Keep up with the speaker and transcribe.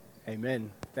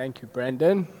Amen. Thank you,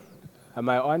 Brandon. Am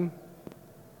I on?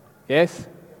 Yes?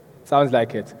 Sounds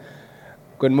like it.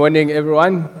 Good morning,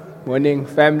 everyone. Morning,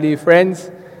 family, friends.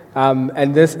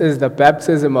 And this is the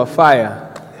baptism of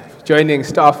fire. Joining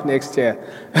staff next year.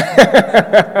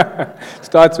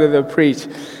 Starts with a preach.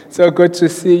 So good to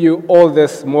see you all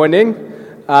this morning.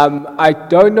 I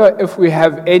don't know if we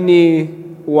have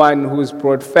anyone who's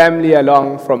brought family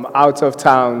along from out of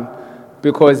town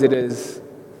because it is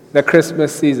the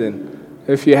Christmas season.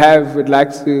 If you have, would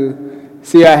like to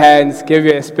see your hands, give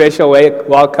you a special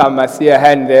welcome. I see a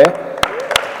hand there.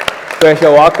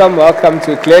 Special welcome. Welcome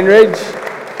to Glenridge.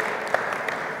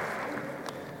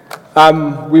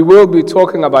 We will be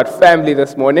talking about family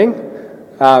this morning,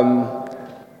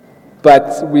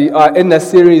 but we are in a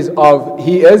series of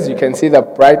He Is. You can see the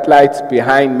bright lights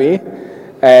behind me,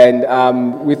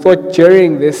 and we thought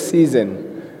during this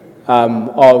season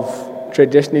of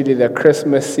traditionally the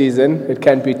Christmas season, it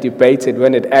can be debated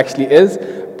when it actually is,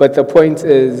 but the point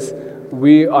is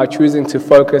we are choosing to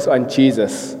focus on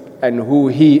Jesus and who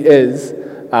He is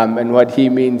and what He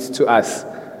means to us.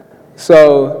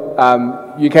 So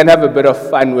you can have a bit of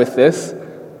fun with this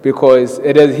because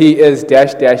it is He is ...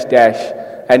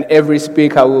 and every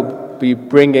speaker will be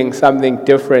bringing something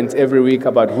different every week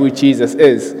about who Jesus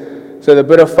is. So the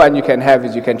bit of fun you can have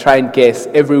is you can try and guess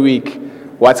every week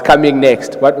what's coming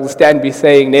next. What will Stan be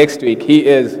saying next week? He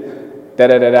is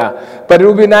da-da-da-da. But it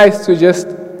would be nice to just,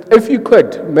 if you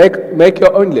could, make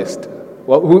your own list.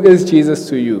 Well, who is Jesus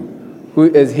to you? Who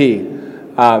is He?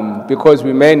 Because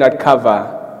we may not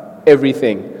cover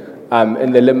everything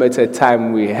in the limited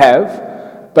time we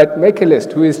have, but make a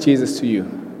list. Who is Jesus to you?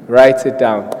 Write it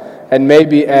down. And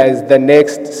maybe as the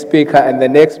next speaker and the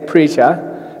next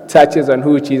preacher touches on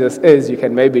who Jesus is, you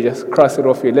can maybe just cross it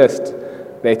off your list.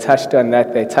 They touched on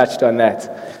that, they touched on that.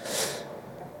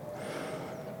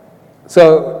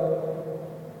 So,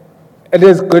 it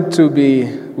is good to be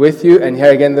with you and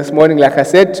here again this morning. Like I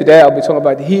said, today I'll be talking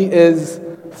about He is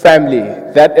family.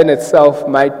 That in itself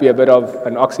might be a bit of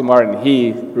an oxymoron.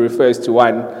 He refers to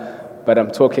one, but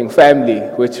I'm talking family,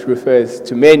 which refers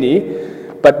to many,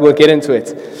 but we'll get into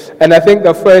it. And I think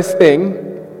the first thing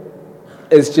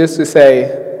is just to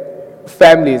say,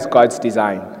 family is God's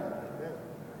design.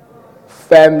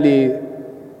 Family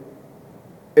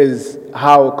is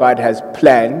how God has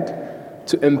planned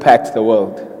to impact the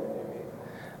world.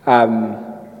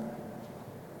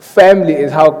 Family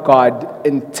is how God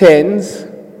intends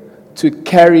to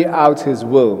carry out His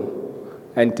will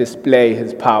and display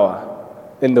His power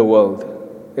in the world.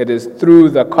 It is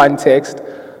through the context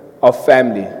of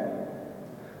family.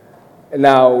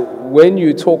 Now, when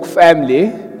you talk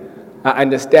family, I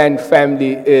understand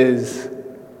family is,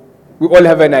 we all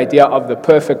have an idea of the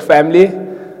perfect family.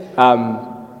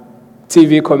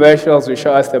 TV commercials will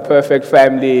show us the perfect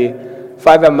family.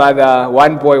 Father, mother,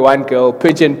 one boy, one girl,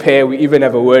 pigeon pair. We even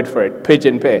have a word for it,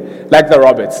 pigeon pair. Like the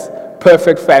Roberts,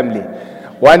 perfect family.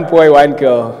 One boy, one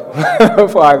girl,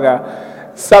 father.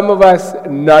 Some of us,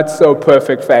 not so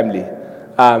perfect family.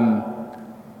 And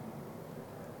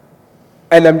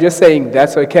I'm just saying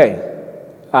that's okay.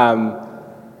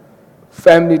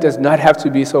 Family does not have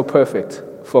to be so perfect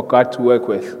for God to work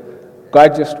with.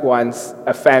 God just wants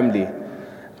a family.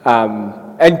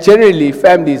 And generally,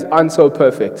 families aren't so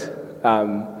perfect.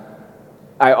 I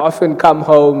often come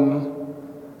home,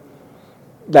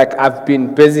 like I've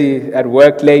been busy at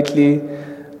work lately,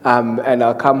 and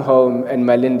I'll come home and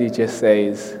Malindi just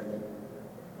says,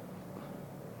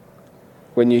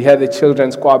 when you hear the children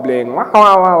squabbling, wah,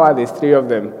 wah, wah, wah, there's 3 of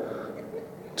them,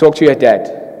 talk to your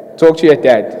dad. Talk to your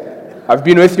dad. I've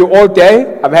been with you all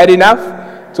day. I've had enough.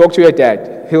 Talk to your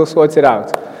dad. He'll sort it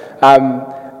out.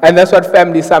 And that's what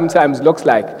family sometimes looks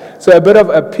like. So a bit of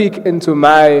a peek into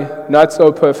my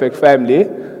not-so-perfect family.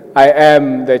 I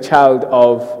am the child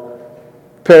of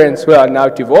parents who are now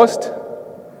divorced.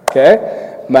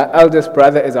 Okay? My eldest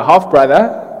brother is a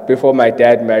half-brother before my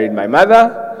dad married my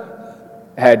mother.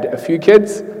 Had a few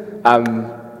kids.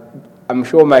 I'm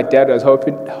sure my dad was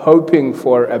hoping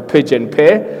for a pigeon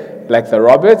pair, like the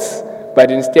Roberts, but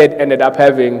instead ended up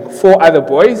having 4 other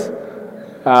boys.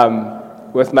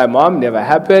 With my mom, never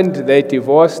happened. They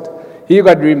divorced. He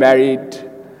got remarried,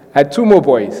 had 2 more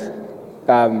boys.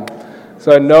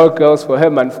 So no girls for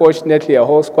him, unfortunately, a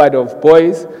whole squad of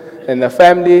boys in the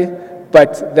family.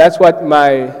 But that's what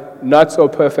my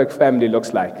not-so-perfect family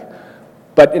looks like.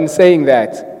 But in saying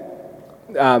that,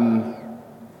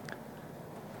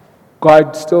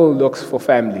 God still looks for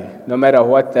family, no matter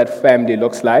what that family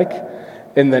looks like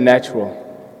in the natural.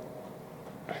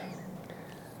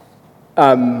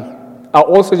 I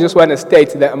also just want to state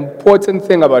the important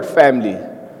thing about family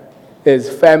is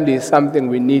family is something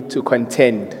we need to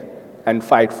contend and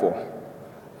fight for.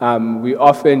 We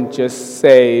often just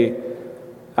say,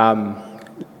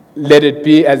 let it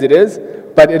be as it is,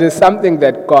 but it is something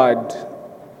that God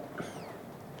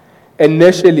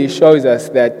initially shows us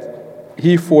that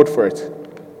He fought for it.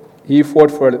 He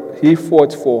fought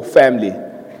for family.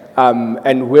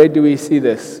 And where do we see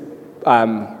this?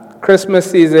 Christmas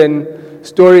season,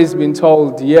 stories being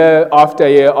told year after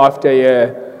year after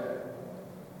year.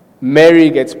 Mary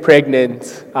gets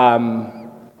pregnant.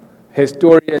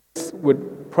 Historians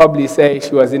would probably say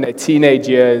she was in her teenage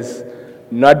years,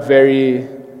 not very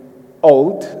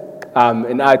old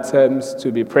in our terms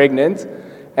to be pregnant,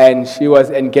 and she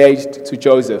was engaged to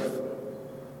Joseph.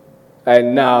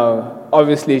 And now,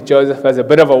 obviously, Joseph has a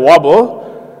bit of a wobble.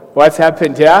 What's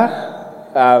happened here?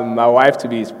 My wife to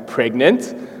be is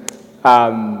pregnant.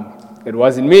 It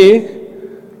wasn't me.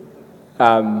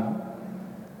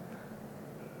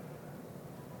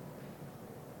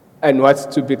 And what's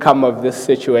to become of this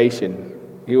situation?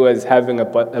 He was having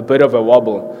a bit of a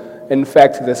wobble. In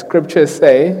fact, the scriptures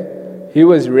say he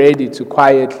was ready to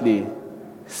quietly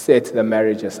set the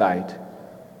marriage aside.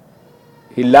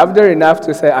 He loved her enough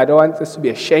to say, I don't want this to be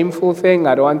a shameful thing.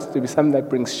 I don't want it to be something that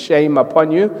brings shame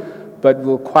upon you, but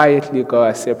we'll quietly go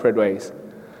our separate ways.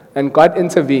 And God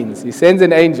intervenes. He sends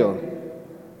an angel.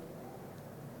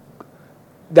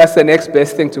 That's the next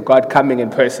best thing to God coming in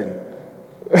person.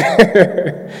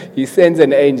 He sends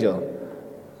an angel.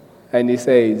 And he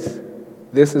says,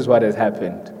 this is what has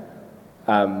happened.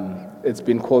 It's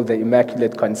been called the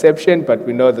Immaculate Conception, but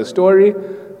we know the story.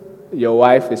 Your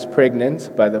wife is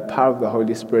pregnant by the power of the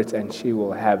Holy Spirit, and she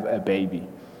will have a baby.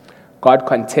 God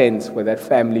contends for that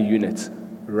family unit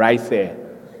right there.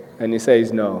 And he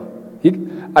says, no.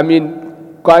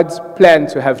 God's plan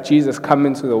to have Jesus come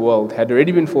into the world had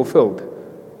already been fulfilled.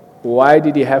 Why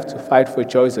did he have to fight for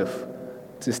Joseph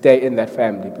to stay in that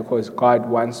family? Because God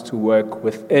wants to work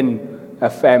within a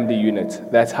family unit.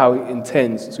 That's how he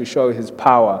intends to show his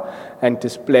power and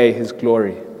display his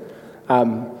glory.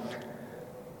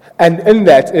 And in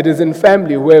that, it is in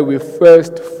family where we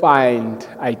first find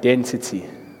identity.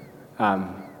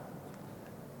 Either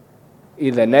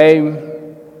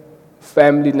name,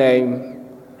 family name,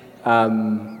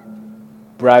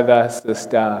 brother,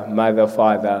 sister, mother,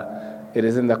 father. It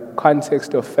is in the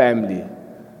context of family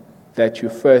that you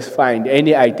first find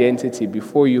any identity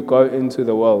before you go into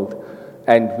the world.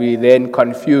 And we then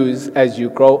confuse, as you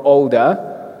grow older,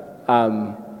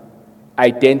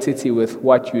 identity with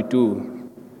what you do,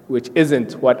 which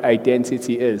isn't what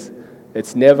identity is.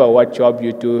 It's never what job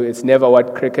you do. It's never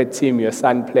what cricket team your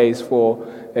son plays for.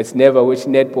 It's never which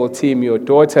netball team your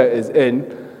daughter is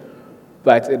in.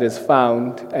 But it is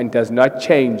found and does not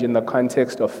change in the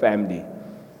context of family.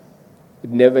 It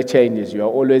never changes. You are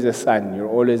always a son. You're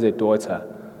always a daughter.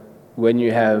 When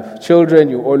you have children,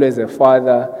 you're always a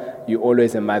father. You're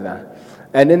always a mother.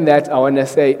 And in that, I want to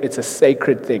say it's a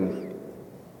sacred thing.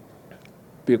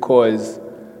 Because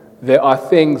there are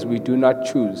things we do not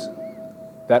choose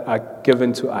that are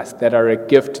given to us, that are a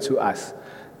gift to us,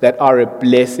 that are a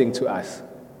blessing to us.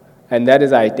 And that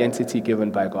is identity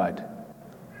given by God.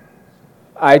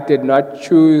 I did not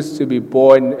choose to be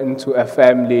born into a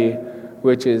family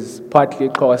which is partly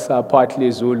Xhosa, partly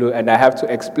Zulu, and I have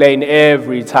to explain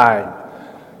every time.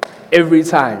 Every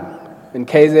time. In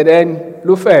KZN,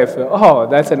 Lufefe. Oh,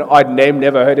 that's an odd name,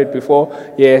 never heard it before.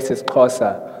 Yes, it's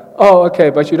Xhosa. Oh,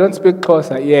 okay, but you don't speak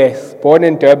Xhosa. Yes, born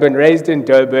in Durban, raised in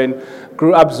Durban,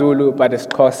 grew up Zulu, but it's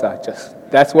Xhosa.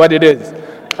 That's what it is.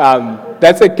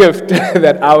 That's a gift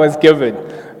that I was given.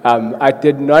 I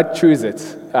did not choose it.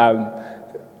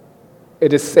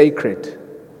 It is sacred.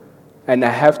 And I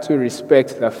have to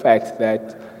respect the fact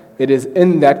that it is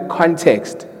in that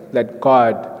context that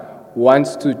God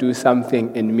wants to do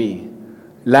something in me.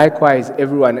 Likewise,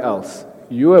 everyone else.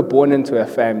 You were born into a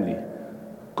family.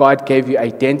 God gave you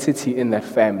identity in that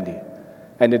family.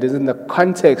 And it is in the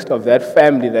context of that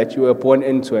family that you were born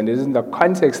into, and it is in the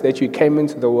context that you came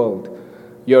into the world.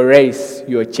 Your race,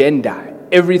 your gender,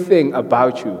 everything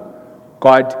about you,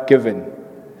 God-given,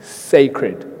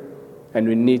 sacred. And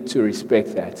we need to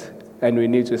respect that. And we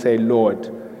need to say, Lord,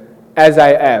 as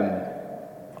I am,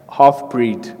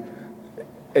 half-breed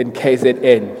in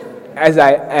KZN, as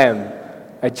I am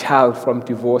a child from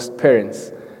divorced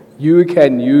parents, you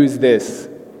can use this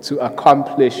to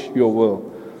accomplish your will.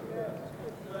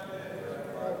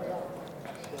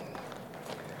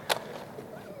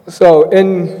 So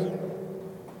in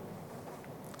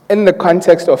the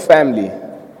context of family,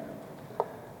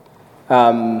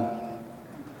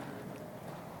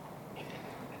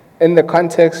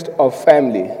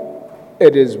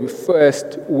 it is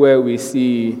first where we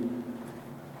see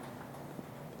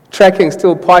tracking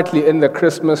still partly in the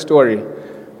Christmas story.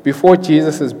 Before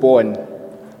Jesus is born,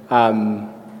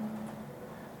 come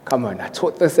on, I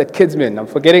taught this at Kidsman. I'm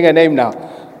forgetting her name now.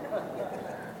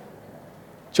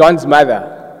 John's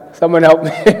mother. Someone help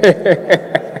me.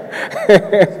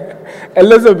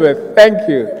 Elizabeth, thank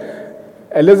you.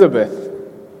 Elizabeth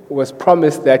was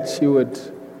promised that she would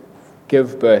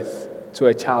give birth to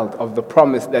a child of the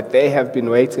promise that they have been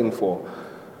waiting for.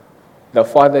 The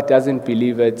father doesn't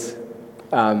believe it.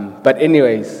 But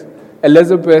anyways,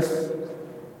 Elizabeth,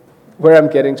 where I'm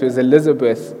getting to is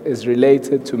Elizabeth is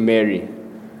related to Mary.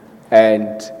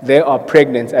 And they are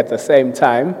pregnant at the same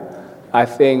time. I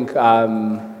think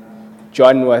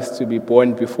John was to be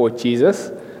born before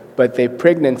Jesus, but they're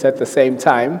pregnant at the same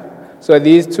time. So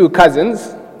these two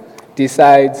cousins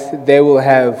decide they will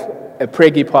have a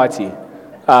preggy party.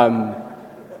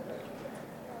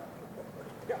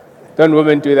 Don't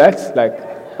women do that?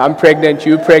 Like, I'm pregnant,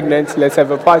 you pregnant, let's have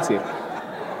a party.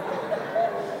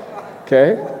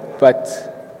 Okay, but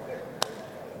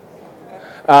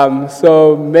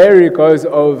so Mary goes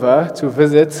over to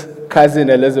visit cousin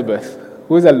Elizabeth,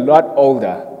 who's a lot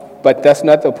older, but that's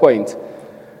not the point.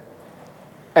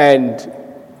 And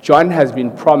John has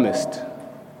been promised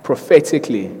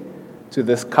prophetically to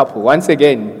this couple. Once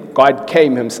again, God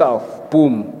came himself.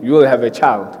 Boom, you will have a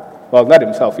child. Well, not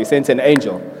himself, he sent an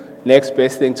angel. Next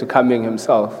best thing to coming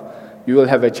himself. You will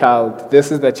have a child.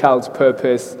 This is the child's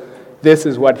purpose. This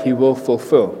is what he will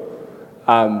fulfill.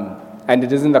 And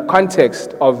it is in the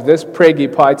context of this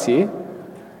preggy party,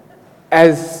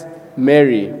 as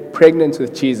Mary, pregnant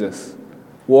with Jesus,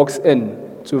 walks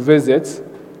in to visit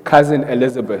cousin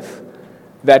Elizabeth,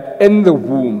 that in the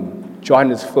womb,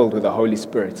 John is filled with the Holy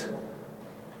Spirit.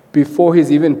 Before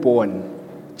he's even born,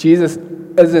 Jesus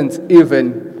isn't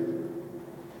even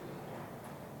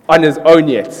on his own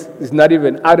yet. He's not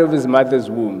even out of his mother's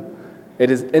womb.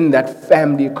 It is in that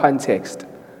family context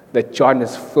that John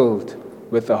is filled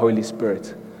with the Holy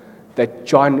Spirit, that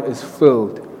John is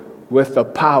filled with the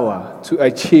power to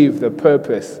achieve the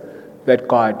purpose that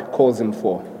God calls him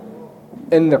for.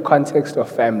 In the context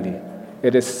of family,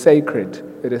 it is sacred.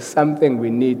 It is something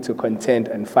we need to contend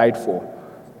and fight for,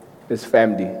 this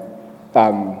family.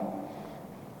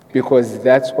 Because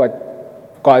that's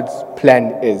what God's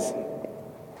plan is.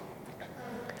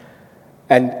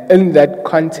 And in that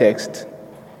context,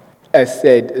 as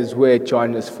said, is where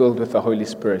John is filled with the Holy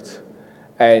Spirit.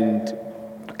 And,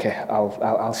 okay,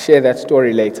 I'll share that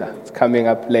story later. It's coming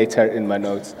up later in my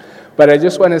notes. But I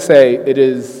just want to say it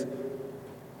is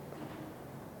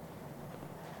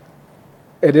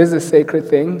a sacred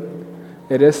thing.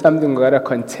 It is something we've got to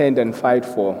contend and fight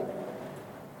for.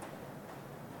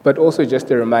 But also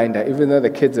just a reminder, even though the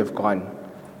kids have gone,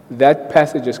 that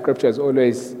passage of Scripture is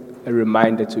always a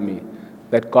reminder to me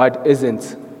that God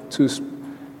isn't too...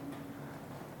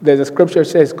 There's a scripture that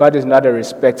says God is not a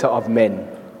respecter of men.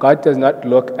 God does not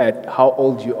look at how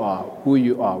old you are, who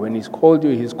you are. When he's called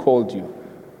you, he's called you.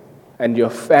 And your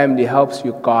family helps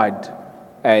you guard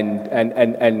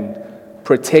and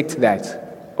protect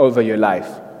that over your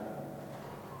life.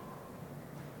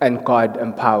 And God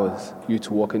empowers you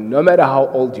to walk in, no matter how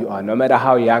old you are, no matter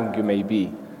how young you may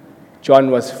be.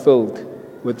 John was filled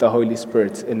with the Holy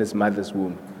Spirit in his mother's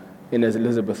womb, in his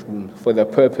Elizabeth's womb, for the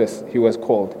purpose he was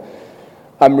called.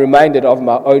 I'm reminded of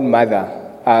my own mother.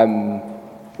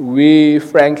 We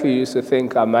frankly used to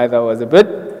think our mother was a bit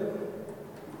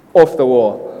off the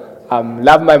wall.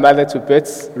 Love my mother to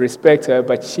bits, respect her,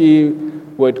 but she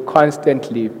would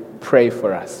constantly pray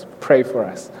for us,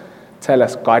 tell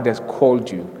us God has called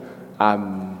you. I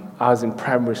was in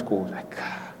primary school, like,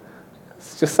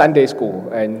 it's just Sunday school,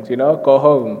 and, go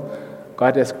home.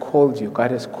 God has called you. God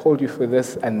has called you for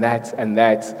this and that and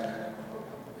that.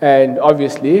 And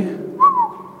obviously,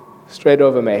 straight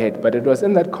over my head. But it was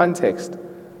in that context,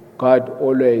 God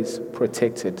always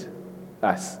protected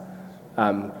us.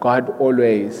 God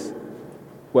always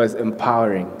was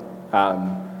empowering.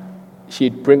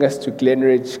 She'd bring us to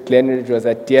Glenridge. Glenridge was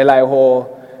at DLI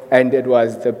Hall, and it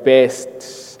was the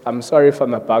best. I'm sorry if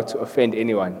I'm about to offend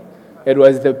anyone. It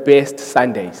was the best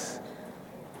Sundays.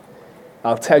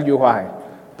 I'll tell you why.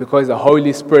 Because the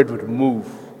Holy Spirit would move.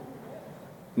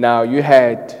 Now, you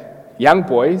had young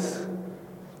boys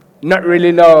not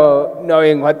really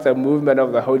knowing what the movement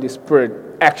of the Holy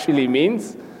Spirit actually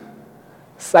means.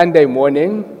 Sunday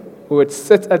morning, we would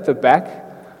sit at the back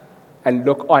and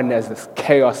look on as this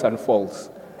chaos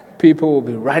unfolds. People will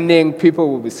be running,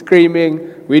 people will be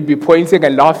screaming, we'd be pointing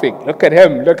and laughing. Look at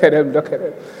him, look at him, look at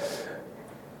him.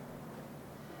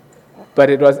 But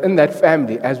it was in that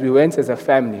family, as we went as a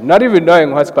family, not even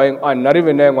knowing what's going on, not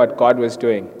even knowing what God was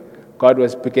doing. God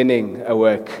was beginning a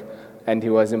work, and he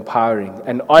was empowering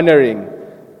and honoring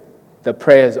the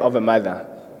prayers of a mother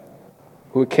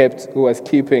who was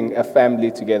keeping a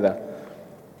family together.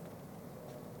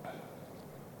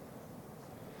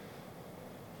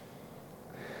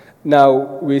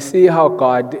 Now, we see how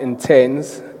God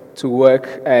intends to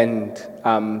work and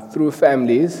through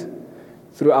families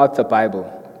throughout the Bible.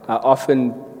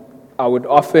 I would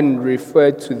often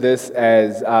refer to this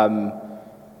as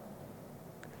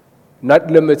not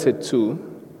limited to,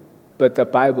 but the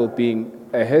Bible being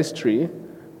a history,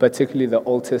 particularly the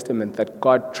Old Testament, that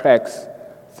God tracks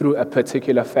through a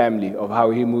particular family of how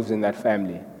he moves in that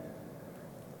family.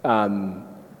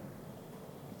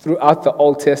 Throughout the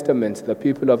Old Testament, the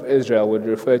people of Israel would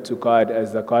refer to God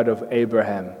as the God of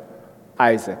Abraham,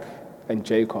 Isaac, and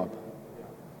Jacob,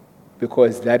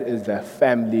 because that is their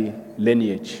family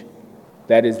lineage.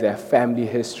 That is their family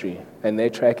history. And they're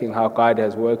tracking how God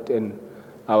has worked in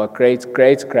our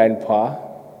great-great-grandpa,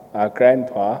 our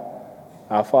grandpa,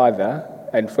 our father,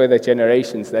 and further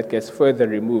generations that gets further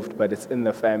removed, but it's in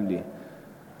the family.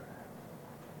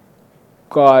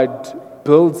 God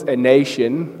builds a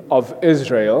nation of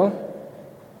Israel,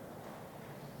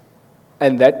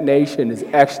 and that nation is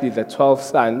actually the 12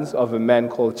 sons of a man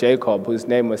called Jacob, whose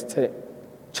name was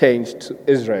changed to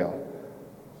Israel.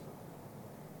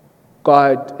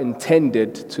 God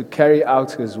intended to carry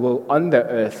out his will on the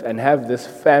earth and have this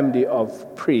family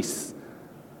of priests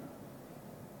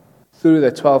through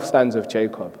the 12 sons of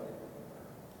Jacob.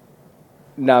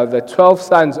 Now, the 12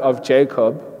 sons of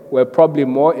Jacob were probably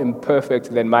more imperfect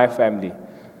than my family.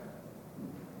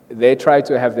 They tried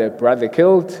to have their brother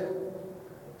killed,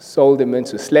 sold him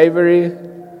into slavery,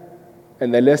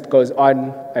 and the list goes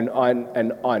on and on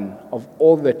and on of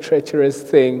all the treacherous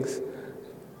things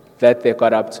that they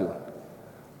got up to.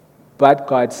 But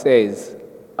God says,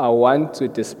 I want to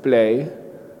display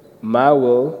my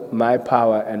will, my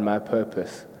power, and my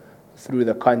purpose through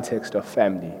the context of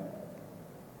family.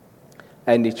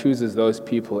 And he chooses those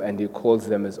people and he calls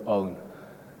them his own.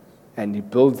 And he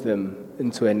builds them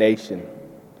into a nation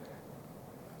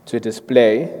to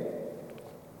display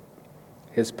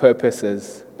his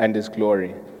purposes and his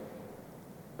glory.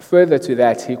 Further to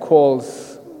that, he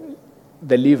calls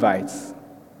the Levites,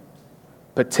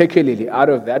 particularly out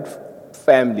of that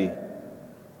family,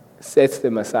 sets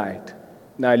them aside.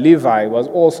 Now, Levi was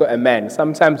also a man.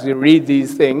 Sometimes we read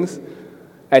these things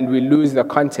and we lose the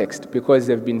context because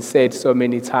they've been said so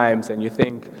many times, and you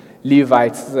think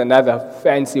Levites is another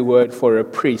fancy word for a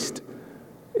priest.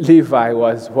 Levi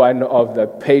was one of the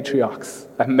patriarchs,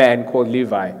 a man called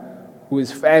Levi,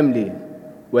 whose family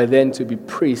were then to be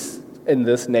priests in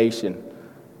this nation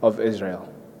of Israel.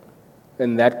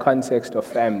 In that context of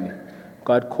family,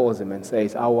 God calls them and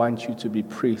says, I want you to be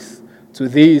priests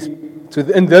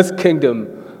in this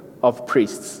kingdom of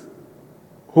priests,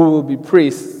 who will be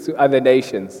priests to other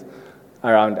nations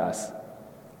around us.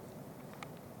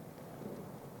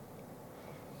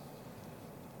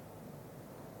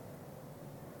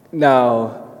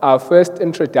 Now, our first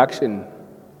introduction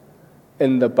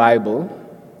in the Bible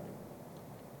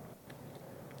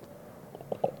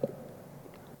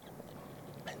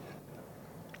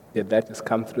did that just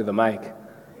come through the mic?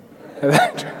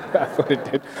 I thought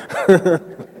it did.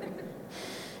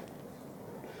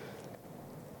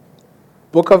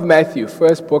 Book of Matthew,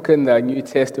 first book in the New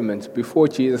Testament, before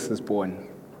Jesus is born.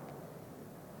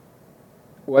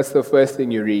 What's the first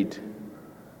thing you read?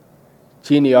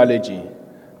 Genealogy.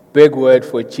 Big word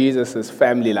for Jesus'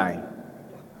 family line,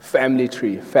 family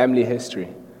tree, family history.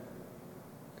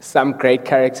 Some great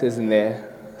characters in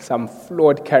there, some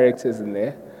flawed characters in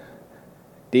there,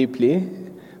 deeply,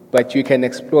 but you can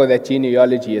explore that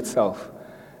genealogy itself.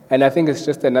 And I think it's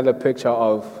just another picture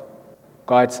of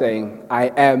God saying, I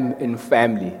am in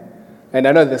family. And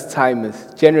I know this time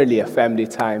is generally a family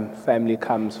time. Family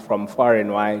comes from far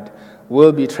and wide.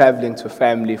 We'll be traveling to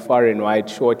family far and wide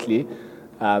shortly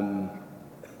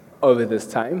over this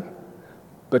time.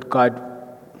 But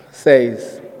God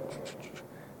says,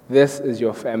 this is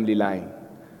your family line.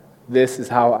 This is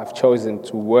how I've chosen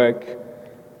to work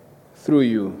through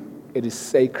you. It is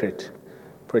sacred.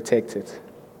 Protect it.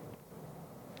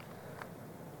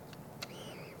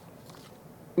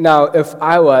 Now, if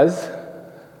I was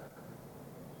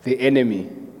the enemy,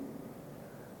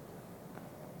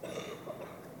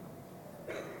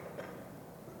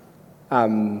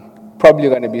 I'm probably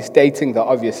going to be stating the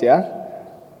obvious here,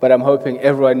 but I'm hoping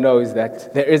everyone knows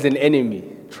that there is an enemy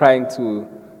trying to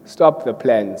stop the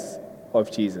plans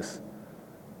of Jesus.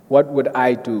 What would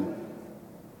I do?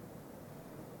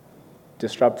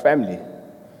 Disrupt family.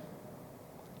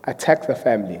 Attack the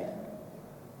family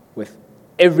with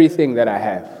everything that I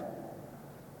have.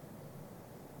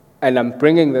 And I'm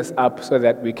bringing this up so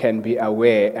that we can be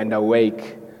aware and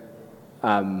awake.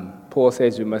 Paul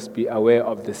says we must be aware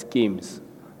of the schemes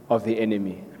of the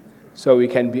enemy. So we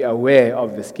can be aware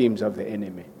of the schemes of the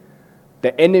enemy.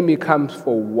 The enemy comes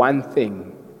for one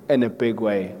thing in a big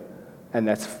way, and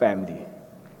that's family.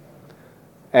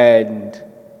 And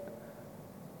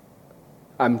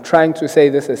I'm trying to say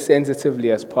this as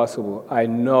sensitively as possible. I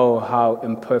know how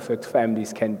imperfect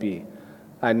families can be.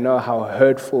 I know how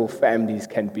hurtful families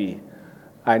can be.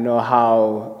 I know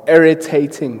how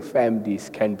irritating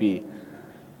families can be.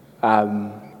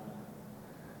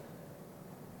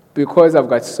 Because I've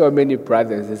got so many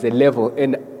brothers, there's a level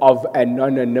of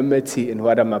anonymity in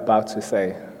what I'm about to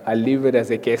say. I leave it as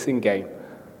a guessing game.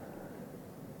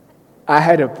 I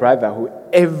had a brother who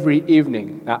every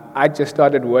evening, now I just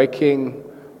started working,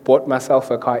 bought myself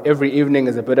a car. Every evening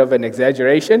is a bit of an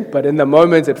exaggeration, but in the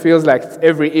moment it feels like it's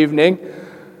every evening.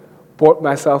 Bought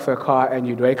myself a car, and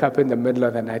you'd wake up in the middle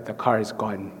of the night, the car is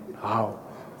gone. Wow.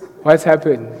 What's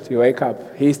happened? You wake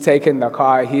up, he's taken the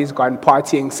car, he's gone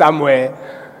partying somewhere.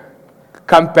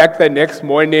 Come back the next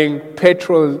morning,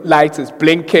 petrol light is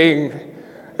blinking.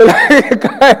 Like,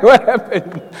 what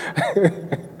happened?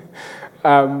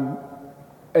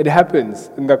 It happens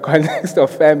in the context of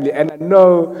family, and I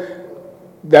know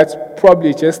that's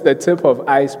probably just the tip of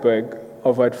iceberg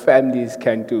of what families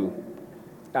can do.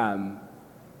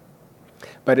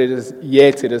 But it is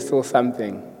still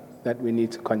something that we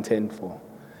need to contend for.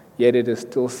 Yet it is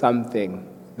still something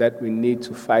that we need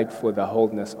to fight for the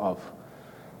wholeness of.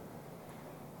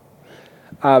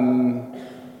 And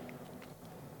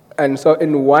so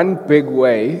in one big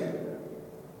way,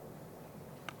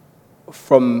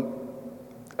 from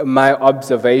my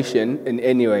observation in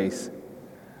any ways,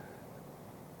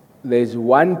 there's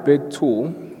one big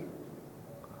tool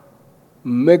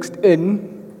mixed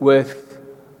in with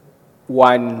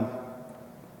one,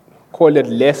 call it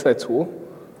lesser tool,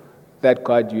 that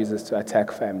God uses to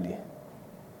attack family.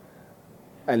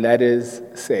 And that is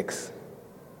sex.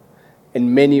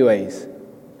 In many ways.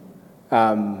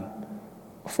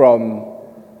 From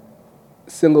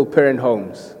single-parent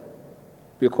homes,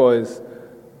 because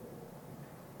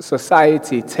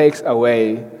society takes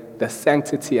away the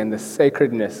sanctity and the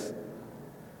sacredness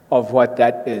of what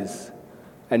that is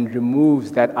and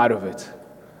removes that out of it.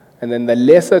 And then the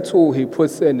lesser tool he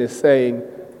puts in is saying,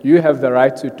 you have the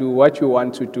right to do what you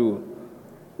want to do,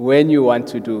 when you want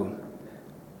to do.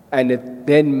 And it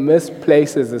then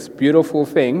misplaces this beautiful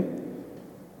thing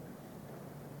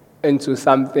into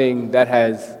something that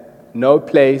has no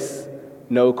place,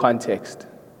 no context.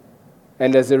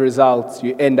 And as a result,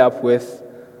 you end up with,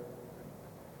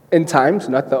 in times,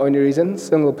 not the only reason,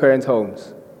 single-parent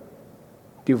homes,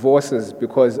 divorces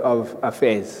because of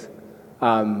affairs,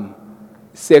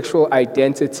 sexual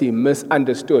identity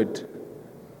misunderstood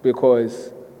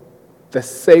because the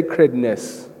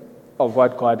sacredness of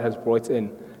what God has brought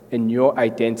in your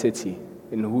identity,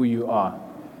 in who you are,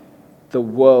 the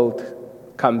world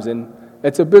comes in.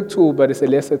 It's a big tool, but it's a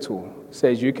lesser tool. It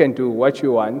says you can do what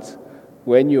you want,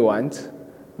 when you want,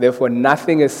 therefore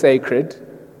nothing is sacred,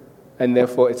 and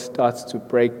therefore it starts to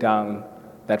break down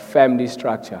that family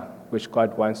structure which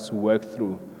God wants to work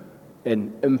through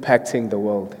in impacting the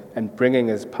world and bringing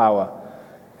His power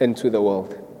into the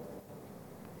world.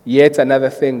 Yet another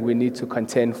thing we need to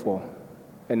contend for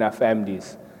in our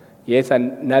families. Yet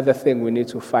another thing we need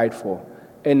to fight for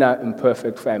in our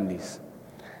imperfect families.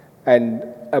 And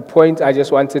a point I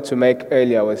just wanted to make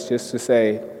earlier was just to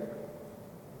say,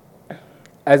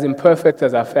 as imperfect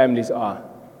as our families are,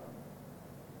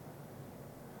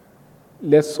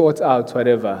 let's sort out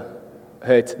whatever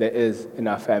hurt there is in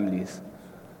our families.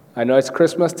 I know it's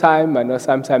Christmas time. I know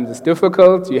sometimes it's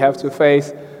difficult. You have to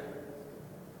face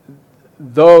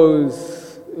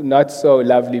those not so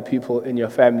lovely people in your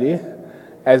family,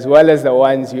 as well as the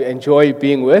ones you enjoy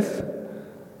being with.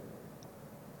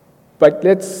 But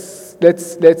let's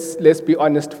be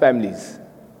honest families.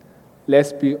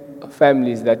 Let's be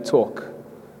families that talk.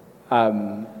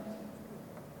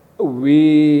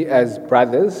 We as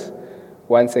brothers,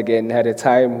 once again, had a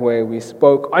time where we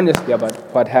spoke honestly about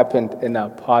what happened in our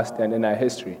past and in our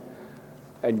history.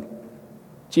 And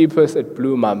jeepers, it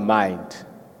blew my mind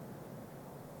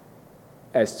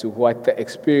as to what the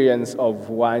experience of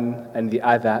one and the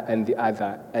other and the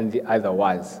other and the other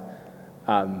was.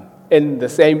 In the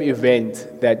same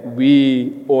event that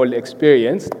we all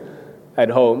experienced at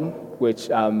home, which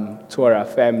tore our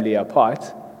family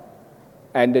apart.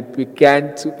 And it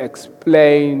began to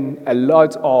explain a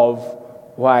lot of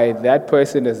why that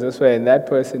person is this way, and that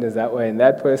person is that way, and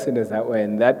that person is that way,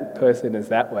 and that person is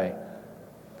that way.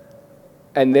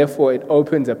 And therefore, it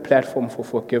opens a platform for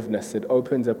forgiveness. It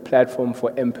opens a platform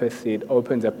for empathy. It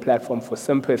opens a platform for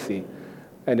sympathy.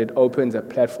 And it opens a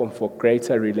platform for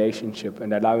greater relationship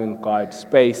and allowing God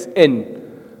space in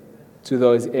to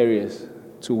those areas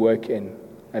to work in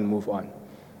and move on.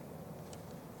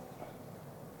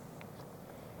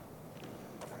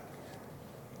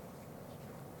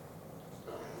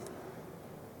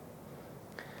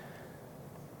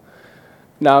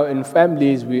 Now, in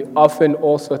families, we often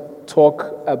also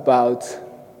talk about,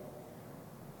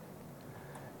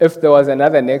 if there was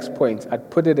another next point,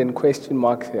 I'd put it in question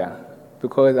marks here,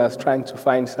 because I was trying to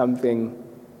find something,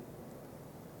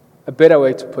 a better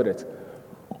way to put it.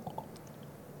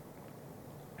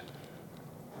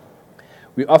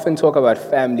 We often talk about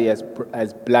family as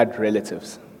blood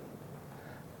relatives.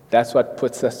 That's what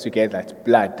puts us together. It's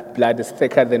blood. Blood is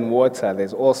thicker than water.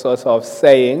 There's all sorts of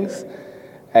sayings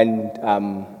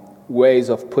and ways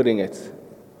of putting it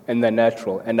in the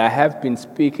natural. And I have been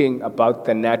speaking about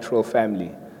the natural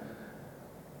family.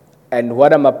 And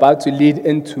what I'm about to lead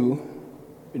into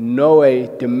in no way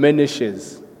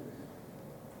diminishes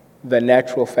the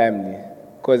natural family,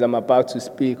 because I'm about to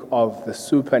speak of the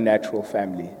supernatural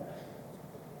family.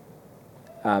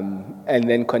 And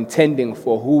then contending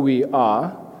for who we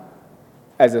are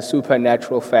as a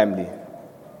supernatural family.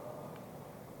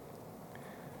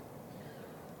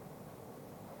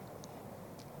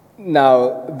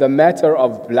 Now, the matter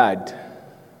of blood.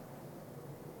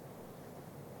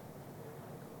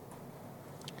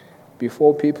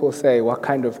 Before people say, what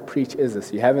kind of preach is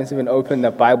this? You haven't even opened the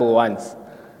Bible once.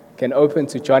 You can open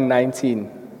to John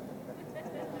 19.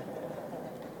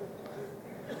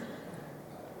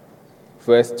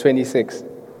 Verse 26.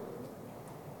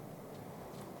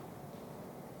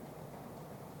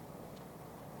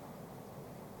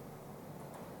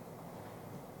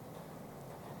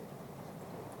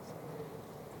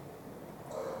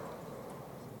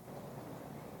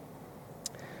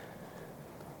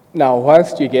 Now,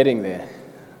 whilst you're getting there,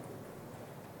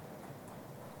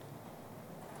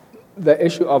 the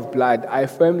issue of blood, I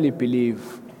firmly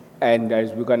believe, and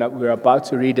as we're about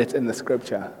to read it in the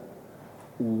scripture,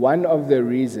 one of the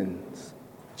reasons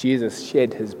Jesus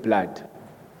shed his blood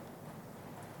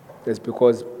is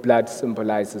because blood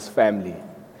symbolizes family.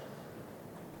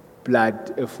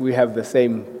 Blood, if we have the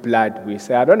same blood, we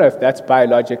say, I don't know if that's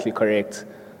biologically correct.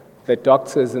 The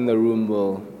doctors in the room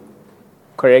will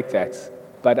correct that.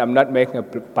 But I'm not making a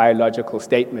biological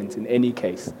statement in any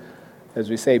case. As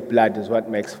we say, blood is what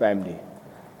makes family.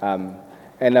 And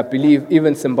I believe,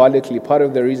 even symbolically, part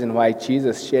of the reason why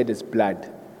Jesus shed his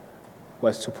blood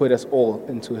was to put us all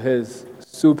into his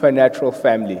supernatural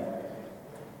family.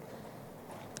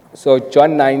 So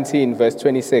John 19, verse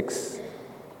 26.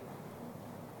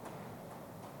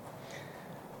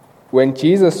 When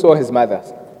Jesus saw his mother,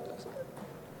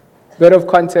 bit of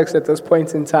context at this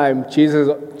point in time,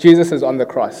 Jesus is on the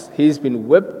cross. He's been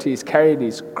whipped, he's carried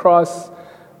his cross,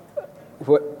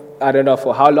 I don't know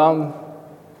for how long,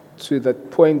 to the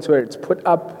point where it's put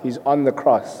up, he's on the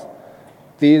cross.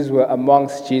 These were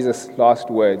amongst Jesus' last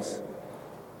words.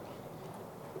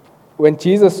 When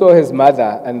Jesus saw his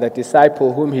mother and the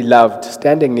disciple whom he loved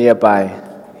standing nearby,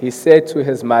 he said to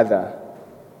his mother,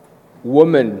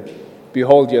 "Woman,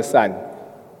 behold your son."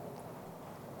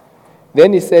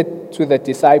 Then he said to the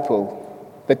disciple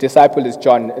is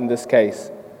John in this case,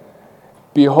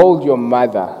 "Behold your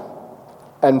mother."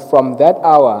 And from that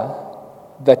hour,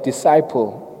 the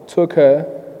disciple took her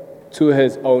to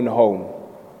his own home.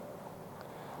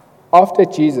 After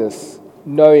Jesus,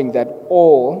 knowing that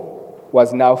all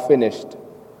was now finished,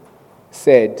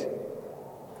 said,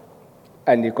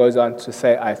 and he goes on to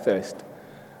say, "I thirst."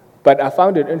 But I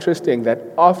found it interesting that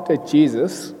after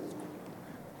Jesus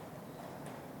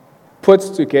puts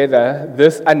together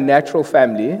this unnatural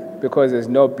family, because there's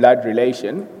no blood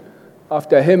relation,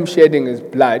 after him shedding his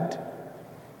blood,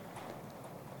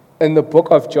 in the book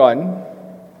of John,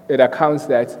 it accounts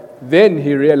that then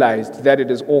he realized that it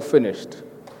is all finished.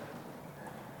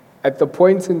 At the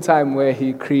point in time where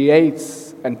he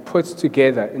creates and puts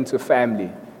together into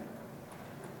family,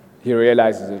 he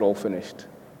realizes it all finished.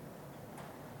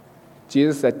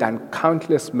 Jesus had done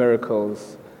countless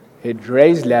miracles. He'd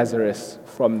raised Lazarus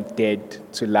from dead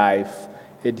to life.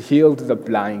 He'd healed the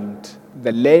blind.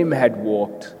 The lame had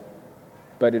walked.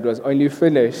 But it was only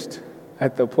finished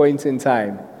at the point in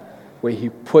time where he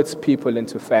puts people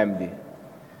into family.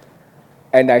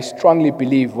 And I strongly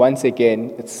believe, once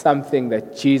again, it's something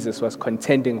that Jesus was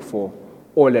contending for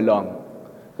all along.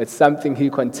 It's something he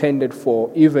contended for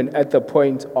even at the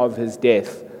point of his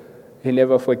death. He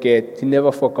never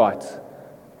forgot.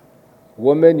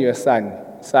 Woman, your son.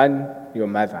 Son, your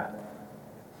mother.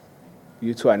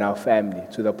 you two are now family,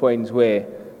 to the point where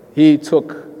he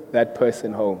took that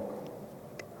person home.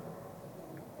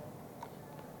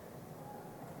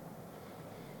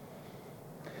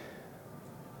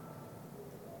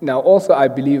 Now, also, I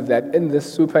believe that in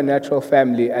this supernatural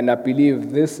family, and I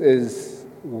believe this is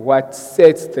what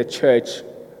sets the church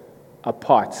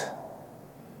apart,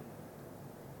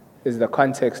 is the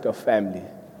context of family.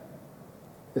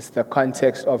 It's the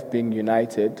context of being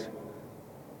united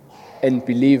and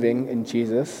believing in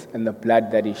Jesus and the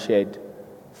blood that he shed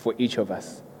for each of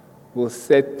us. Will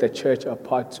set the church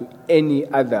apart to any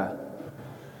other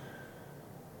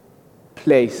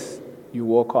place you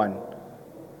walk on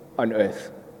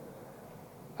earth.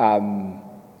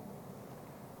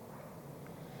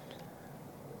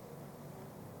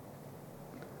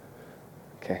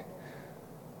 Okay.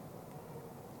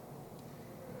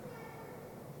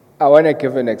 I want to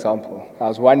give an example. I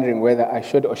was wondering whether I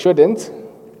should or shouldn't,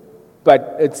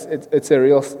 but it's a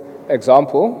real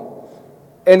example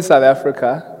in South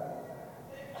Africa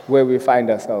where we find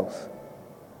ourselves.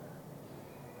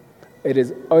 It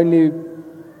is only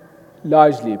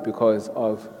largely because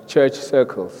of church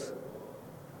circles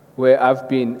where I've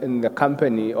been in the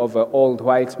company of an old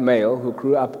white male who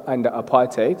grew up under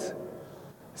apartheid,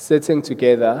 sitting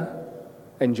together,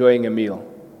 enjoying a meal,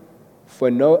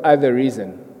 for no other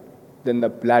reason than the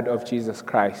blood of Jesus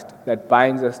Christ that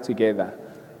binds us together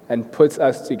and puts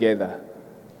us together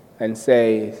and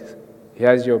says,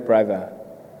 here's your brother,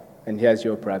 and here's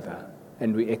your brother.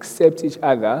 And we accept each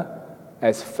other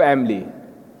as family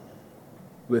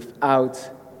without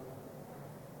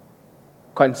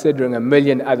considering a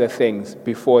million other things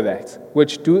before that,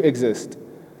 which do exist.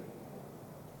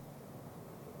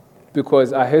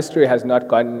 Because our history has not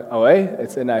gone away.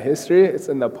 It's in our history, it's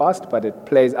in the past, but it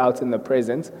plays out in the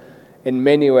present in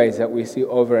many ways that we see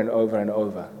over and over and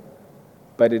over.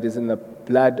 But it is in the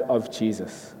blood of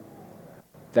Jesus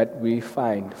that we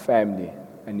find family,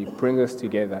 and he brings us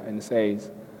together and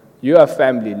says, you are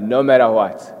family no matter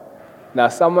what. Now,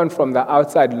 someone from the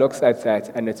outside looks at that,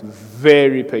 and it's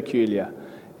very peculiar.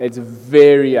 It's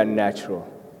very unnatural.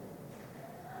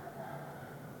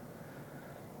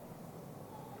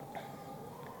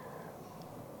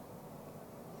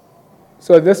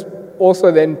 So this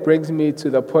also then brings me to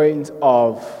the point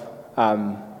of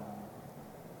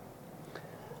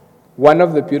one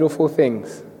of the beautiful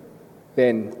things.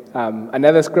 Then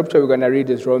another scripture we're going to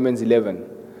read is Romans 11,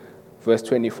 verse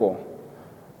 24.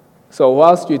 So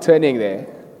whilst you're turning there,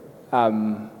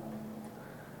 a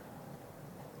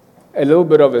little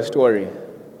bit of a story.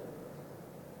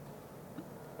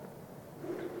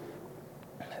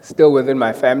 Still within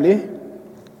my family.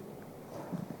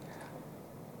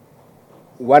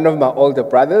 One of my older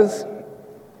brothers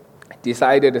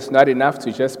decided it's not enough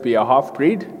to just be a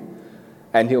half-breed,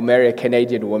 and he'll marry a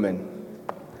Canadian woman.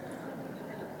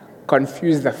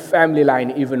 Confuse the family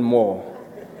line even more.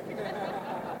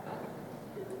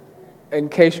 In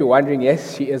case you're wondering,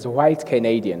 yes, she is white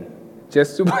Canadian.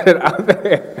 Just to put it out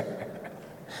there.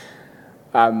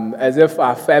 As if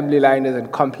our family line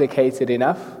isn't complicated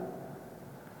enough.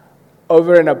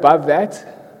 Over and above that,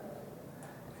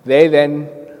 they then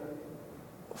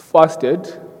fostered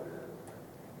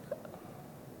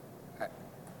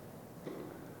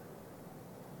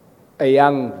a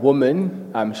young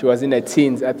woman. She was in her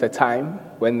teens at the time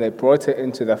when they brought her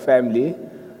into the family,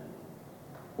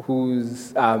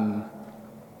 who's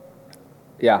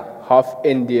half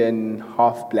Indian,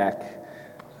 half black,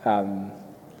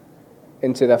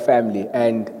 into the family.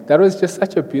 And that was just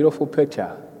such a beautiful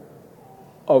picture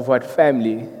of what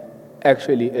family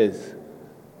actually is.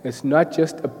 It's not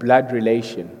just a blood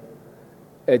relation.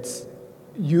 It's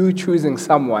you choosing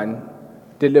someone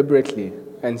deliberately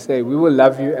and say, we will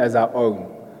love you as our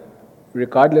own,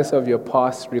 regardless of your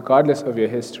past, regardless of your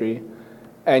history.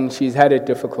 And she's had a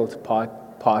difficult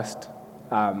past.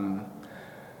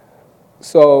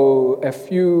 So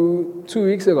 2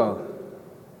 weeks ago,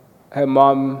 her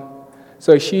mom,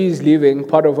 so she's leaving.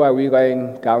 Part of why we're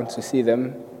going down to see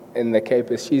them in the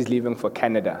Cape is she's leaving for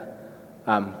Canada,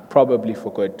 probably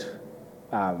for good.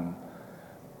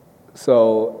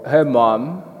 So her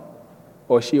mom,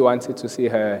 or she wanted to see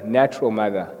her natural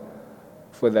mother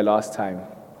for the last time.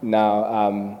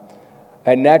 Now,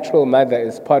 her natural mother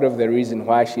is part of the reason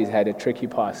why she's had a tricky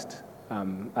past.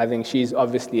 I think she's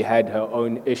obviously had her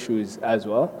own issues as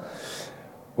well,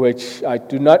 which I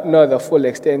do not know the full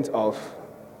extent of.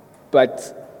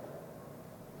 But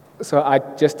so I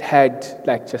just had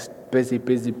just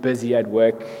busy at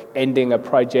work, ending a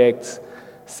project.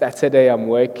 Saturday I'm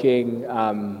working,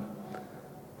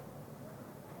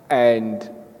 and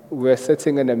we were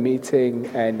sitting in a meeting,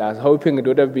 and I was hoping it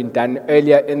would have been done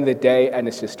earlier in the day, and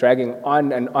it's just dragging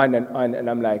on and on and on. And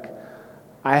I'm like,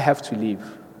 I have to leave.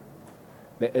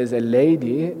 There is a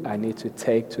lady I need to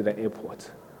take to the airport.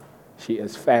 She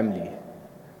is family.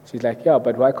 She's like, yeah,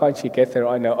 but why can't she get there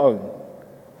on her own?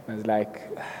 I was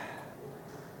like,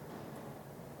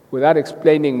 without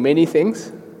explaining many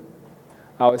things,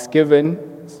 I was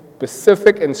given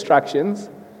specific instructions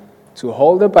to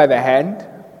hold her by the hand,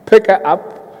 pick her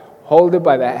up, hold her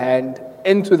by the hand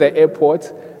into the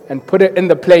airport, and put her in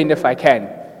the plane if I can.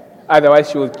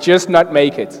 Otherwise, she will just not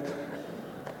make it.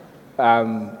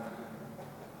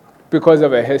 Because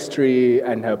of her history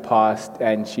and her past,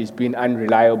 and she's been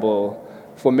unreliable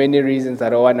for many reasons I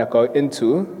don't want to go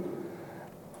into.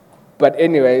 But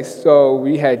anyway, so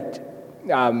we had,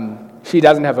 she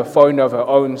doesn't have a phone of her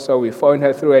own, so we phoned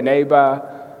her through a neighbor.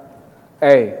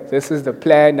 Hey, this is the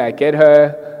plan. I get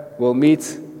her. We'll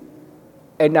meet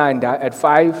Enanda at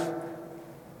 5,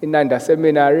 Enanda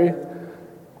Seminary.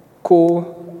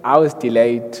 Cool. I was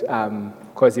delayed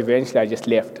because eventually I just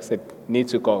left. I said, need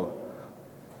to go.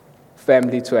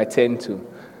 Family to attend to.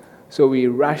 So we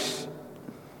rush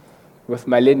with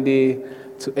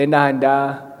Malindi to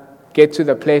Enanda, get to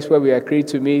the place where we agreed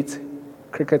to meet.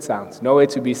 Cricket sounds, nowhere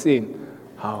to be seen.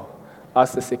 How?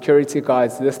 Ask the security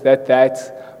guards, this,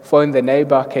 that. Phone the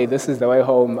neighbor, okay, this is the way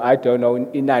home. I don't know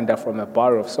Inanda from a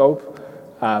bar of soap.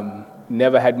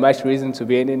 Never had much reason to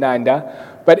be in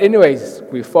Inanda. But anyways,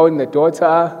 we phoned the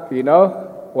daughter,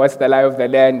 what's the lie of the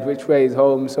land, which way is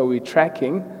home? So we're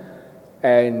tracking,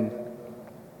 and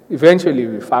eventually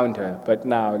we found her. But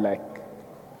now,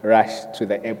 rush to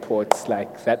the airport,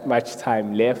 that much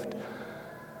time left.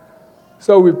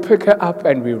 So we pick her up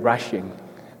and we're rushing.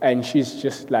 And she's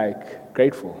just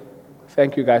grateful.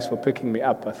 Thank you guys for picking me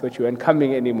up. I thought you weren't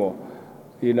coming anymore.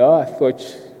 I thought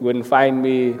you wouldn't find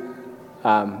me.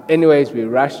 Anyways, we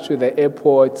rush to the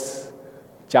airport,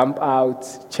 jump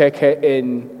out, check her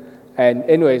in. And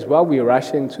anyways, while we're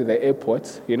rushing to the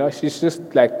airport, she's just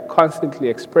constantly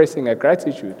expressing her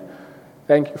gratitude.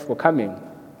 Thank you for coming.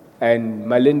 And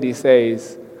Malindi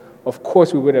says, of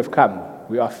course we would have come.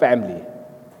 We are family.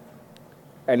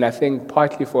 And I think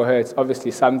partly for her, it's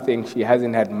obviously something she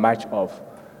hasn't had much of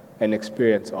an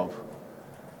experience of.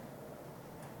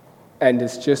 And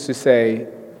it's just to say,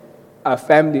 our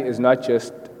family is not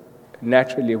just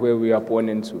naturally where we are born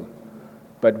into,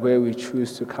 but where we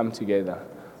choose to come together,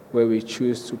 where we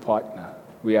choose to partner.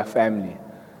 We are family.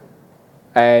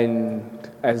 And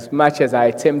as much as I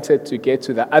attempted to get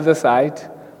to the other side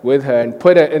with her and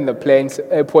put her in the plane,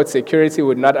 airport security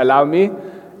would not allow me.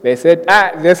 They said,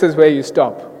 this is where you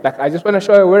stop. I just want to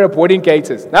show you where a boarding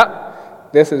gate is. No,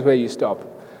 this is where you stop.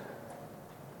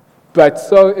 But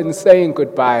so in saying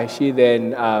goodbye, she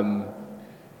then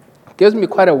gives me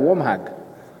quite a warm hug,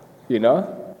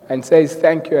 and says,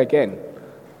 thank you again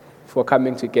for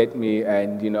coming to get me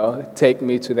and, take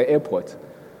me to the airport.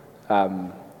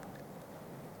 And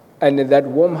in that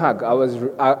warm hug,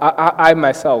 I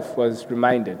myself was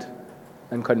reminded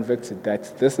and convicted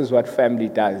that this is what family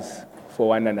does for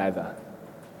one another.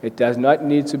 It does not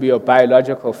need to be your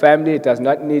biological family. It does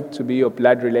not need to be your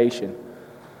blood relation.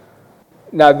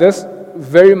 Now, this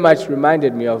very much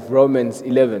reminded me of Romans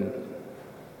 11.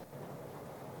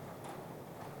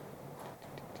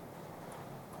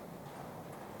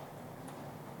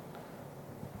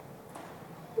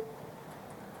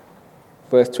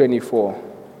 Verse 24.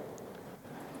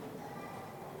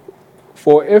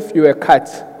 For if you were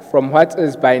cut from what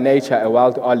is by nature a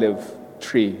wild olive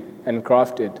tree and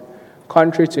grafted,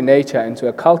 contrary to nature, into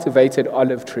a cultivated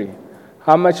olive tree,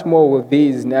 how much more will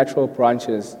these natural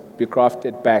branches be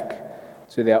grafted back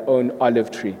to their own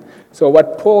olive tree? So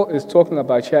what Paul is talking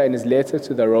about here in his letter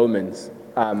to the Romans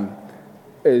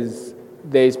is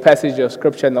there's passage of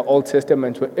scripture in the Old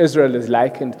Testament where Israel is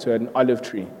likened to an olive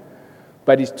tree.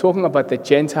 But he's talking about the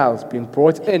Gentiles being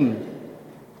brought in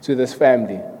to this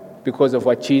family because of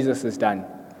what Jesus has done.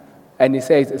 And he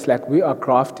says it's like we are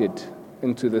grafted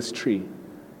into this tree.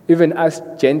 Even us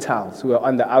Gentiles who are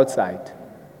on the outside,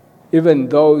 even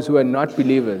those who are not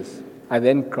believers, are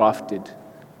then grafted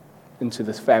into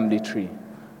this family tree.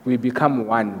 We become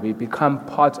one. We become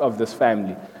part of this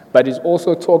family. But he's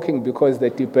also talking because the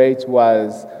debate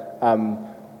was,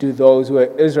 do those who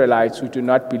are Israelites who do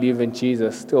not believe in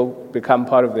Jesus still become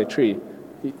part of the tree?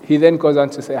 He then goes on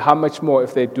to say, how much more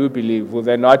if they do believe, will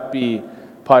they not be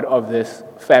part of this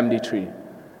family tree?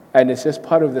 And it's just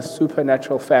part of the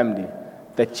supernatural family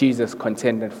that Jesus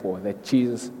contended for, that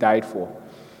Jesus died for,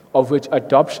 of which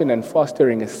adoption and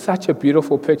fostering is such a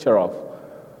beautiful picture of,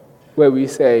 where we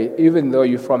say, even though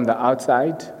you're from the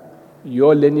outside,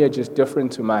 your lineage is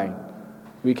different to mine,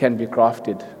 we can be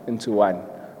grafted into one.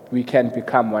 We can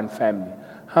become one family.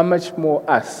 How much more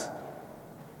us,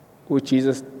 who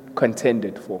Jesus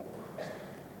contended for,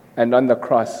 and on the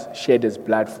cross shed his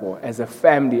blood for, as a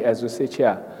family, as we sit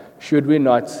here, should we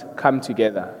not come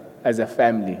together as a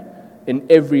family in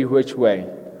every which way?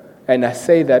 And I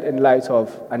say that in light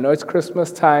of, I know it's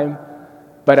Christmas time,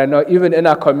 but I know even in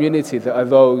our community there are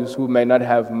those who may not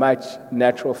have much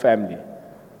natural family.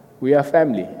 We are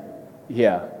family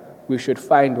here. We should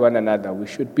find one another. We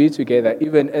should be together,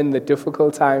 even in the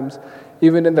difficult times,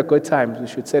 even in the good times. We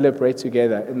should celebrate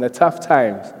together. In the tough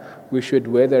times, we should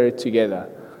weather it together.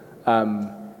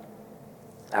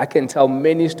 I can tell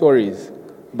many stories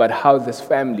about how this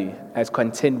family has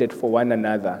contended for one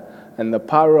another, and the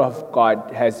power of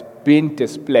God has been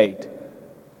displayed.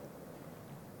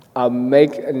 I'll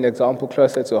make an example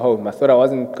closer to home. I thought I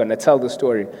wasn't going to tell the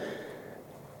story,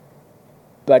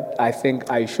 but I think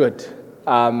I should.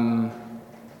 I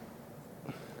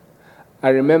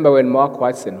remember when Mark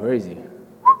Watson, where is he?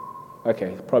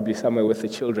 Okay, probably somewhere with the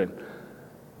children.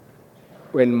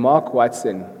 When Mark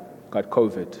Watson got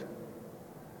COVID,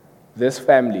 this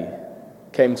family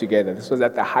came together. This was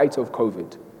at the height of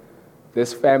COVID.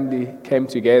 This family came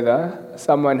together.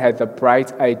 Someone had the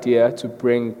bright idea to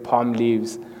bring palm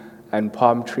leaves and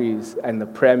palm trees, and the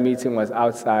prayer meeting was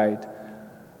outside.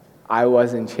 I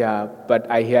wasn't here, but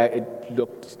I hear it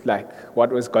looked like what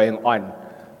was going on.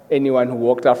 Anyone who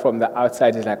walked out from the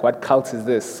outside is like, what cult is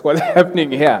this? What's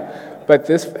happening here? But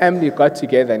this family got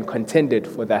together and contended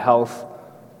for the health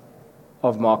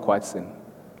of Mark Watson.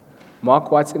 Mark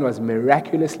Watson was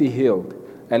miraculously healed,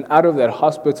 and out of that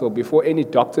hospital, before any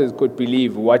doctors could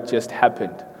believe what just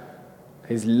happened,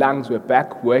 his lungs were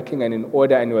back working and in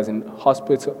order, and he was in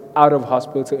hospital, out of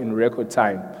hospital in record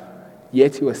time.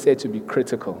 Yet he was said to be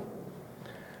critical.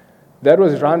 That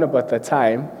was round about the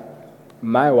time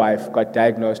my wife got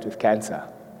diagnosed with cancer.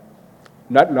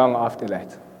 Not long after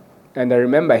that. And I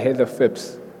remember Heather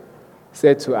Phipps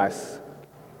said to us,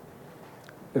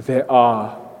 there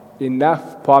are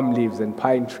enough palm leaves and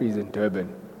pine trees in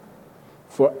Durban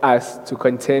for us to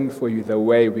contend for you the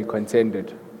way we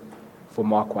contended for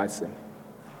Mark Watson.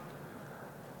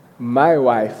 My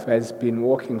wife has been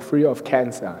walking free of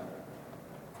cancer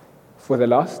for the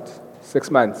last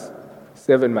 6 months,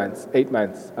 7 months, 8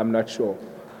 months, I'm not sure.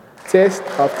 Test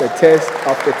after test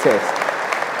after test.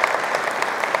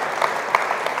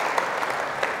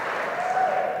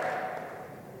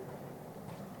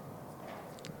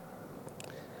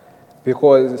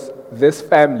 Because this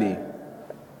family,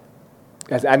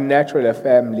 as unnatural a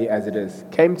family as it is,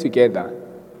 came together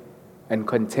and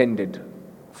contended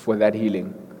for that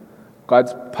healing.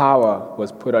 God's power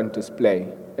was put on display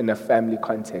in a family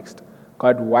context.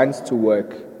 God wants to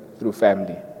work through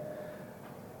family.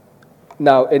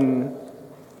 Now, I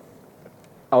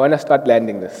want to start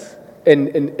landing this.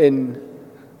 In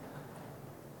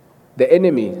the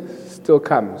enemy still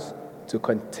comes to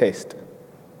contest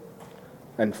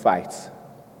and fights.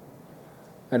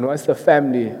 And what's the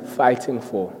family fighting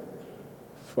for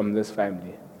from this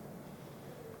family?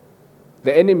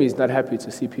 The enemy is not happy to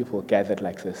see people gathered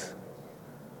like this.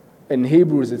 In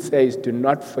Hebrews it says, do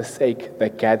not forsake the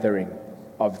gathering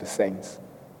of the saints.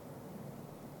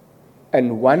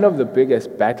 And one of the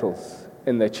biggest battles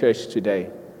in the church today,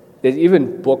 there's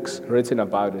even books written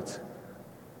about it.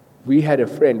 We had a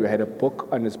friend who had a book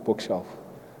on his bookshelf.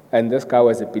 And this guy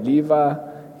was a believer.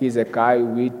 He's a guy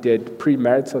we did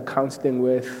premarital counseling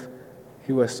with.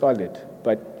 He was solid,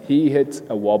 but he hit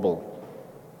a wobble.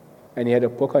 And he had a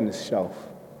book on his shelf.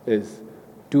 Is,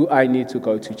 do I need to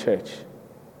go to church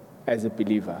as a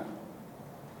believer?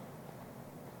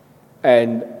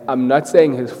 And I'm not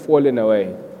saying he's fallen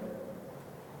away,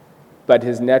 but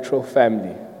his natural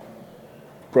family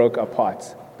broke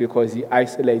apart because he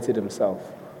isolated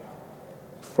himself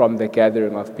from the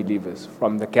gathering of believers,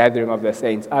 from the gathering of the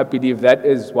saints. I believe that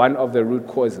is one of the root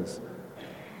causes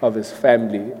of his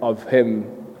family, of him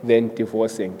then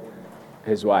divorcing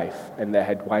his wife, and they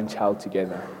had one child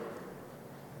together.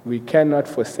 We cannot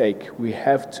forsake. We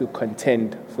have to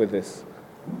contend for this.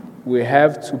 We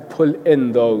have to pull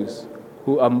in those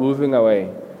who are moving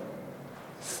away.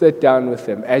 Sit down with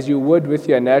them, as you would with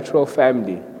your natural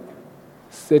family.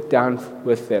 Sit down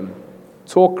with them.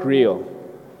 Talk real.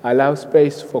 Allow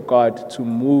space for God to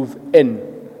move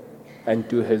in and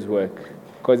do his work.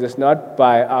 Because it's not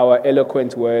by our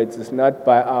eloquent words, it's not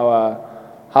by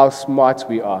how smart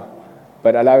we are,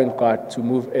 but allowing God to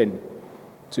move in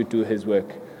to do his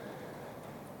work.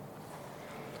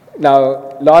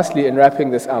 Now, lastly, in wrapping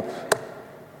this up,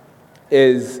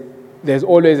 is there's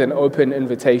always an open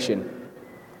invitation.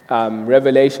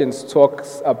 Revelations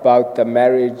talks about the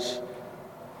marriage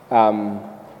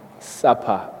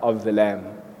supper of the Lamb.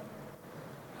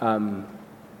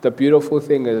 The beautiful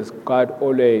thing is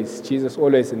Jesus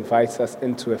always invites us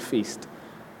into a feast,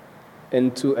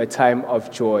 into a time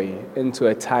of joy, into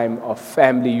a time of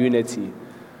family unity.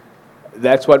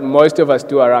 That's what most of us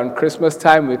do around Christmas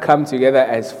time. We come together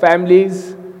as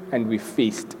families and we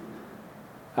feast.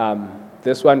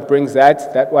 This one brings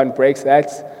that one breaks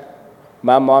that.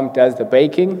 My mom does the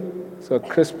baking. So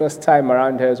Christmas time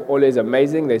around here is always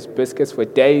amazing. There's biscuits for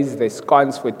days, there's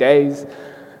scones for days.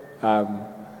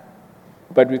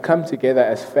 But we come together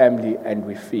as family and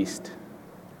we feast.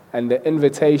 And the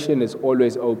invitation is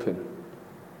always open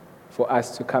for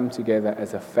us to come together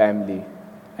as a family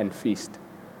and feast.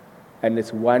 And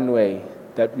it's one way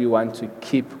that we want to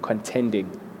keep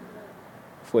contending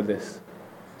for this.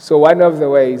 So one of the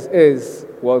ways is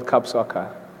World Cup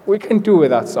soccer. We can do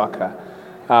without soccer.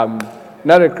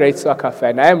 Not a great soccer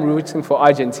fan. I am rooting for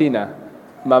Argentina.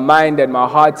 My mind and my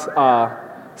heart are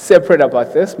separate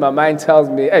about this. My mind tells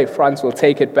me, hey, France will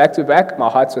take it back to back. My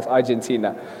heart's with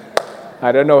Argentina.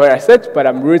 I don't know where I sit, but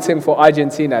I'm rooting for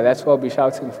Argentina. That's what I'll be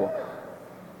shouting for.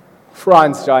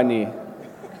 France, Johnny.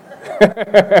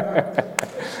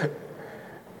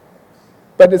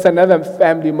 But it's another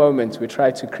family moment we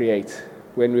try to create.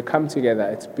 When we come together,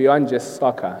 it's beyond just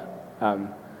soccer.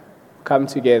 Come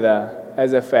together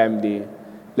as a family.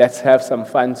 Let's have some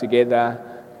fun together.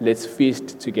 Let's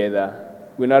feast together.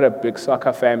 We're not a big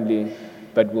soccer family,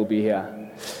 but we'll be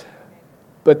here.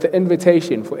 But the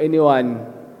invitation for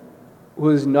anyone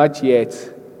who's not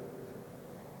yet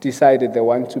decided they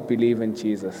want to believe in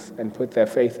Jesus and put their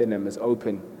faith in Him is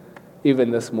open,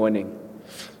 even this morning.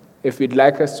 If you'd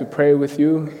like us to pray with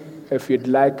you, if you'd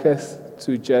like us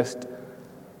to just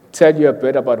tell you a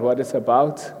bit about what it's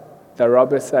about, the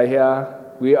Roberts are here,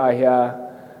 we are here,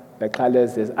 the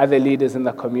colors, there's other leaders in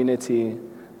the community.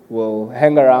 We'll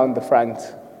hang around the front.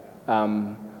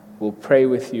 We'll pray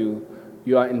with you.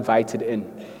 You are invited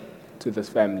in to this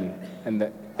family, and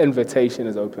the invitation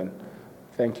is open.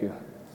 Thank you.